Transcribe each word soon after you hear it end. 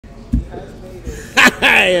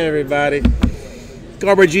Hi, everybody.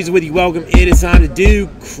 Cardboard Jesus with you. Welcome. It is time to do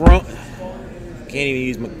can't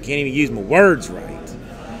even use my words right.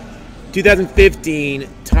 2015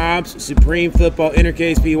 Topps Supreme Football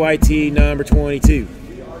Intercase PYT number 22.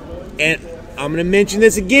 And I'm going to mention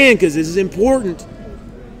this again because this is important.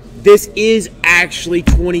 This is actually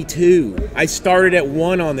 22. I started at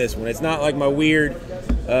 1 on this one. It's not like my weird,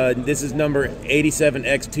 this is number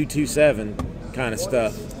 87X227 kind of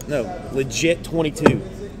stuff. No, legit 22.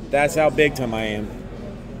 That's how big time I am.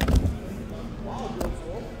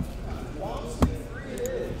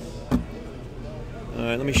 All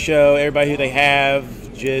right, let me show everybody who they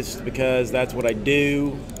have just because that's what I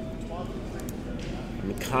do. I'm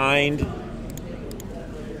a kind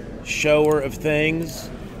shower of things.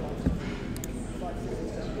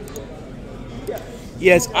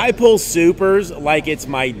 Yes, I pull supers like it's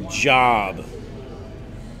my job.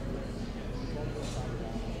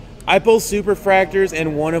 I pull superfractors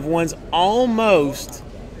and one-of-ones almost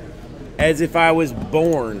as if I was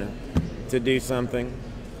born to do something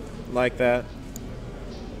like that.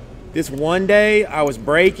 This one day I was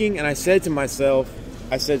breaking and I said to myself,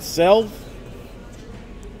 I said, self,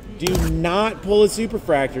 do not pull a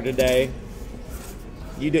superfractor today.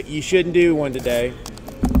 You shouldn't do one today.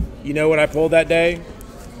 You know what I pulled that day?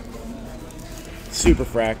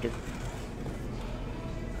 Superfractor.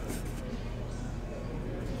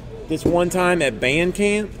 This one time at band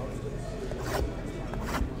camp,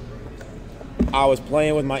 I was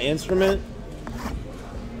playing with my instrument.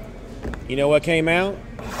 You know what came out?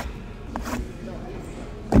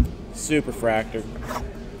 Superfractor.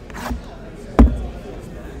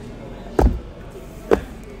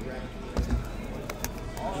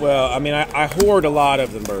 Well, I mean, I hoard a lot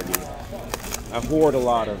of them, Bergie. I hoard a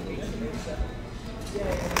lot of them.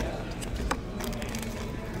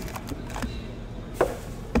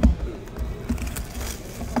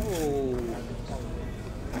 Oh.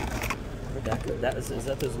 Is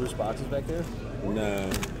that those loose boxes back there? No.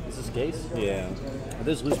 Is this a case? Yeah. Are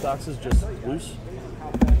those loose boxes just loose?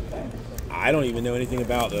 I don't even know anything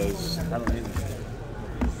about those. I don't either.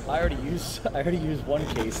 I already used one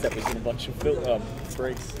case that was in a bunch of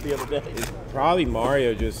breaks the other day. It's probably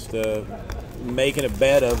Mario just making a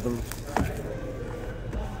bed of them.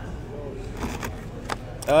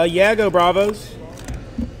 Yeah, go Bravos.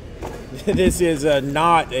 This is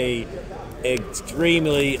not a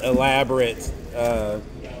extremely elaborate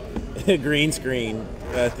green screen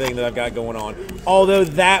thing that I've got going on. Although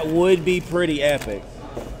that would be pretty epic.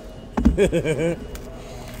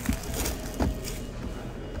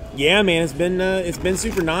 Yeah, man, it's been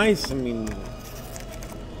super nice. I mean,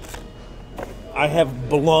 I have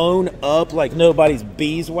blown up like nobody's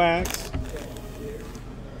beeswax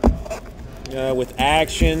with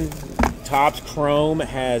action. Topps Chrome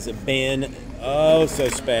has been oh so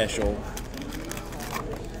special.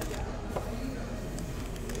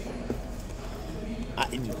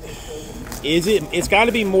 It's got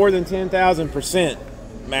to be more than 10,000%,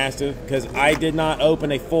 Master, because I did not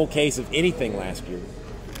open a full case of anything last year.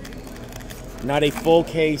 Not a full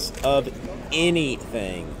case of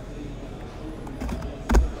anything.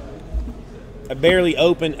 I barely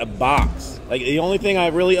opened a box. Like, the only thing I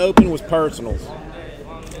really opened was personals.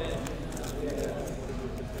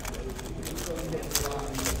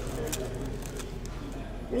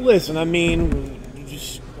 Well, listen, I mean,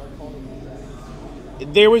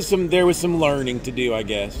 there was some learning to do, I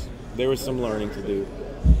guess. There was some learning to do.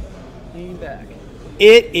 Lean back.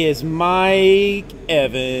 It is Mike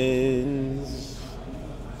Evans.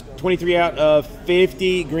 23 out of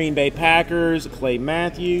 50, Green Bay Packers, Clay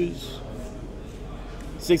Matthews.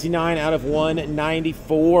 69 out of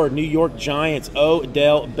 194, New York Giants,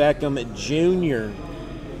 Odell Beckham Jr.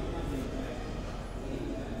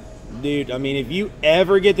 Dude, I mean, if you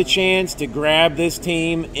ever get the chance to grab this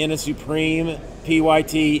team in a Supreme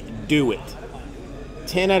PYT, do it.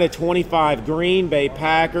 10 out of 25, Green Bay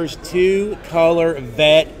Packers, 2-color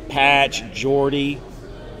vet patch, Jordy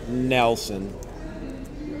Nelson.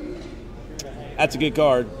 That's a good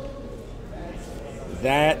card.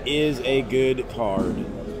 That is a good card.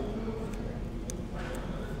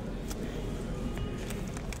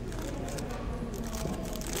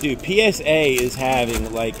 Dude, PSA is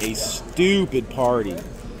having like a stupid party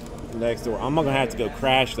next door. I'm going to have to go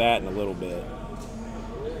crash that in a little bit.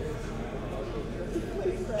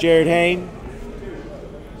 Jared Hayne,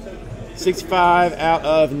 65 out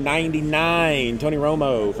of 99. Tony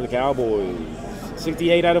Romo for the Cowboys.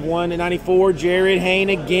 68 out of 194. Jared Hayne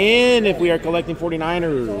again if we are collecting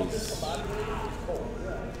 49ers.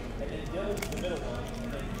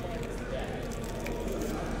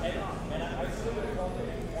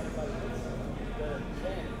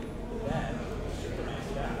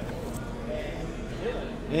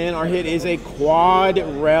 And our hit is a quad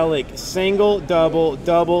relic. Single, double,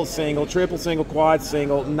 double, single, triple single, quad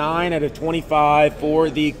single. 9 out of 25 for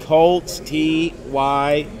the Colts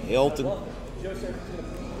T.Y. Hilton.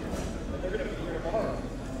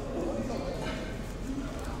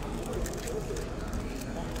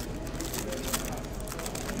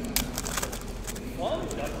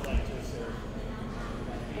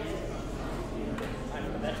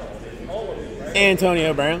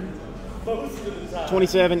 Antonio Brown.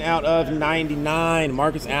 27 out of 99.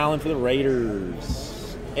 Marcus Allen for the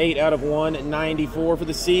Raiders. 8 out of 194 for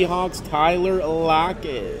the Seahawks. Tyler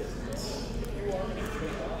Lockett.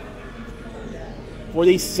 For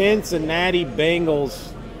the Cincinnati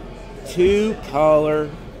Bengals, 2-color,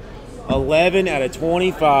 11 out of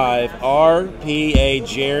 25. RPA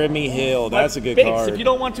Jeremy Hill. That's a good card. If you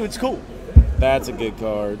don't want to, it's cool. That's a good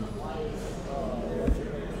card.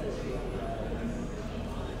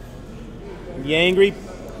 You angry?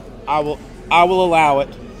 I will allow it.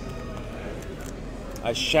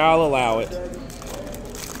 I shall allow it.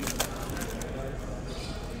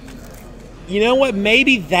 You know what?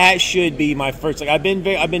 Maybe that should be my first. Like I've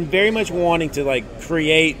been very much wanting to like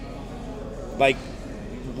create like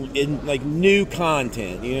new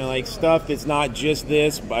content. You know, like stuff that's not just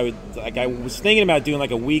this. But I was thinking about doing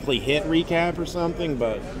like a weekly hit recap or something,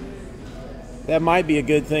 but that might be a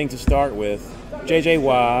good thing to start with. J.J.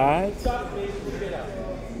 Watt.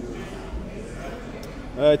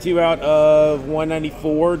 2 out of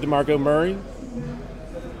 194, DeMarco Murray.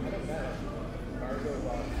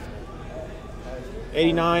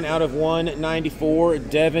 89 out of 194,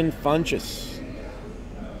 Devin Funchess.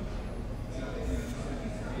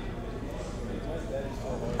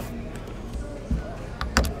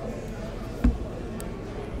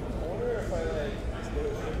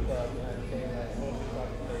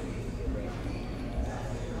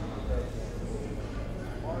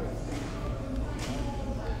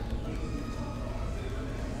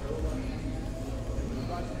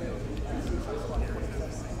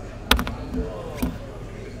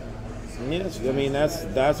 Yes, I mean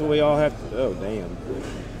that's what we all have to. Oh damn!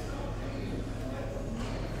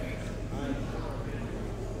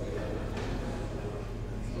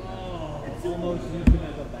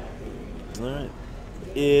 All right,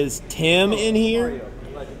 is Tim in here?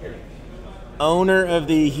 Owner of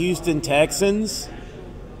the Houston Texans.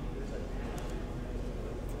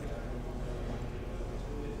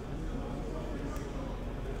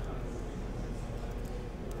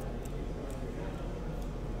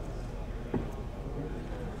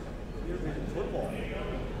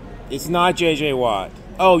 It's not J.J. Watt.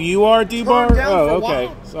 Oh, you are Dubar? Oh, okay.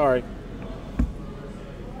 Sorry.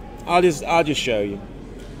 I'll just show you.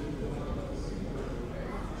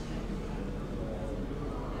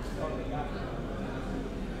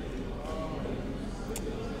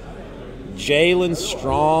 Jalen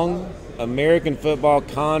Strong, American Football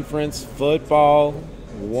Conference football,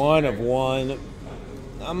 1 of 1.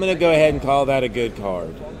 I'm gonna go ahead and call that a good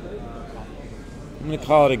card. I'm gonna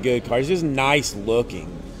call it a good card. It's just nice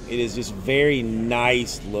looking. It is just very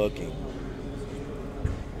nice looking.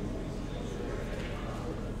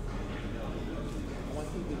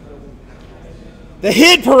 The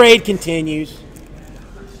hit parade continues.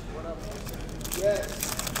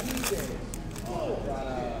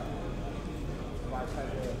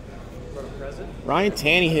 Ryan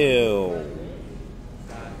Tannehill.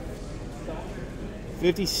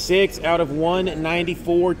 56 out of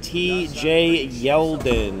 194, T.J.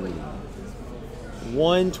 Yeldon.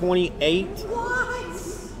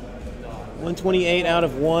 128 out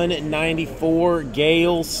of 194,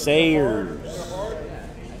 Gale Sayers.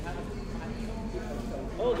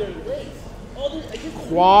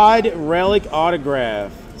 Quad relic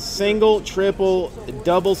autograph. Single, triple,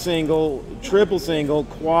 double single, triple single,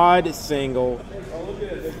 quad single.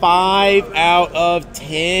 5 out of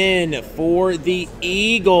 10 for the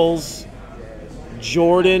Eagles,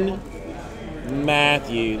 Jordan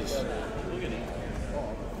Matthews.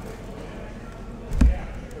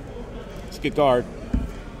 It's a good card.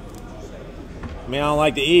 I mean, I don't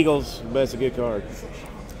like the Eagles, but it's a good card.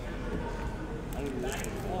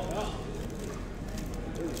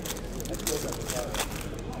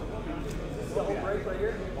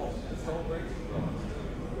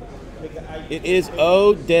 It is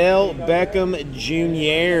Odell Beckham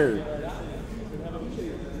Jr.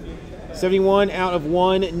 71 out of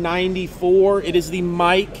 194. It is the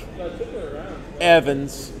Mike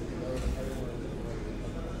Evans.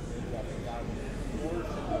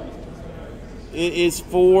 It is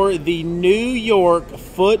for the New York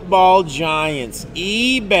Football Giants.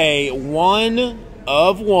 eBay 1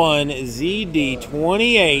 of 1 ZD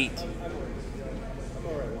 28.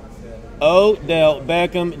 Odell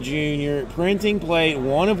Beckham Jr. Printing plate,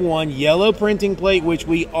 1 of 1, yellow printing plate, which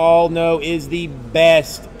we all know is the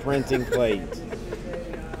best printing plate.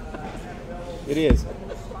 It is.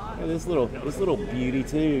 Yeah, this little beauty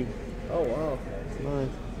too. Oh wow. It's nice.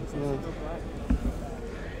 It's nice.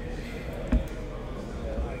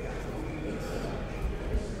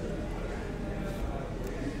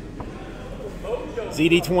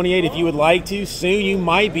 ZD28, if you would like to, soon you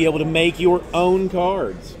might be able to make your own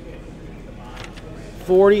cards.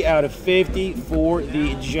 40 out of 50 for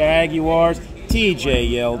the Jaguars. TJ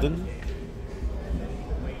Yeldon.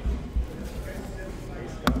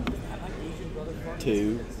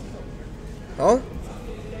 Two. Huh?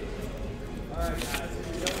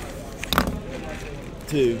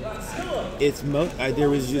 2. It's there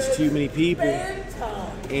was just too many people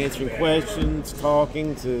answering questions,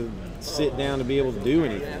 talking to sit down to be able to do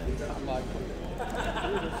anything.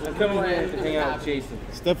 I'm coming in to hang out with Jason.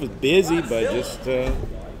 Stuff was busy, but just did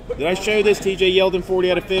I show this TJ Yeldon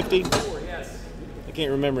 40 out of 50? I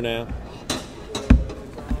can't remember now.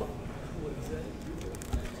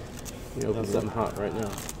 You open something hot right now.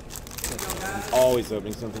 I'm always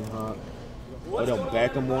opening something hot. Odell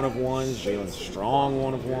Beckham 1 of 1s, Jalen Strong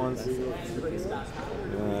 1 of 1s,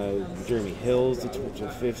 Jeremy Hills to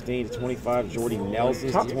 15 to 25, Jordy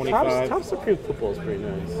Nelson to 25. Topps Supreme football is pretty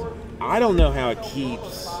nice. I don't know how it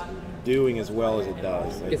keeps doing as well as it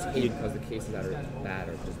does. It's hated because the cases that are bad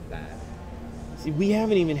are just bad. See, we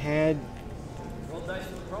haven't even had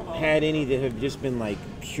any that have just been like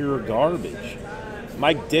pure garbage.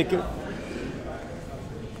 Mike Dicker.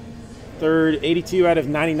 Third, 82 out of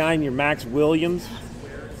 99, your Max Williams.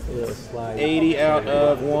 80 out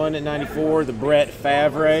of 194, the Brett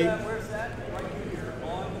Favre.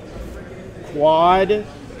 Quad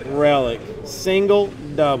relic, single,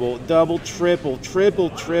 double, double, triple,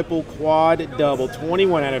 triple, triple, quad, double.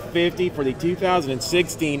 21 out of 50 for the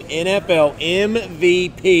 2016 NFL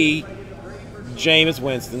MVP, Jameis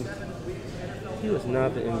Winston. He was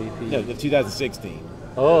not the MVP. No, the 2016.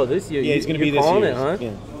 Oh, this year. Yeah, he's going to be this calling year. It, huh?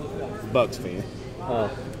 Yeah. Bucks fan. Oh.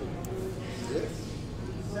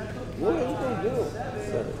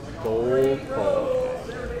 Gold call.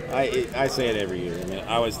 I say it every year. I mean,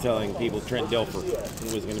 I was telling people Trent Dilfer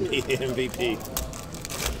was going to be the MVP.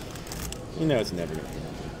 You know it's never going to be.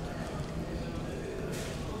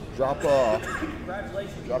 Drop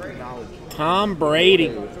your knowledge. Tom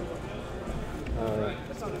Brady.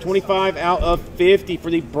 25 out of 50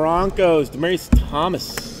 for the Broncos. Demaryius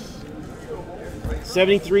Thomas.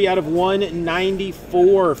 73 out of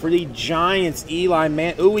 194 for the Giants. Eli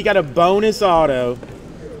Manning. Ooh, we got a bonus auto.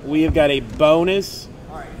 We have got a bonus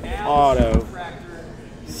auto.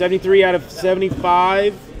 73 out of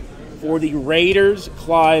 75 for the Raiders.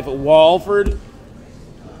 Clive Walford.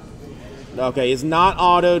 Okay, it's not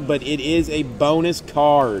autoed, but it is a bonus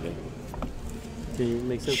card. Can you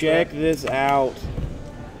make sense? Check this out.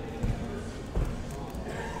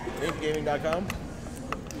 Gaming.com.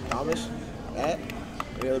 Thomas. At.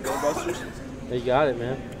 Any other Goldbusters? You got it,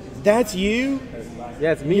 man. That's you?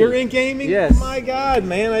 Yeah, it's me. You're in gaming? Yes. Oh my God,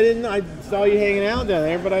 man! I saw you hanging out down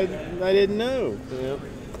there, but I didn't know. Yep.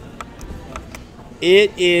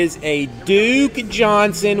 It is a Duke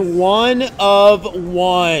Johnson 1 of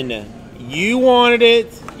 1. You wanted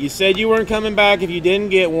it. You said you weren't coming back if you didn't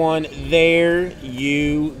get one. There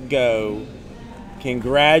you go.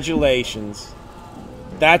 Congratulations.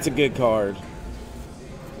 That's a good card.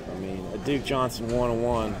 I mean, a Duke Johnson 1 of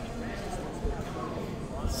 1.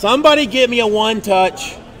 Somebody get me a one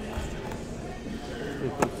touch.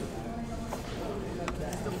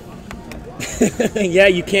 Yeah,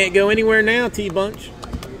 you can't go anywhere now, T-Bunch.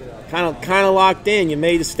 Kind of locked in. You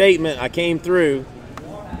made a statement. I came through.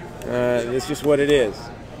 It's just what it is. All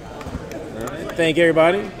right. Thank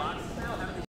everybody.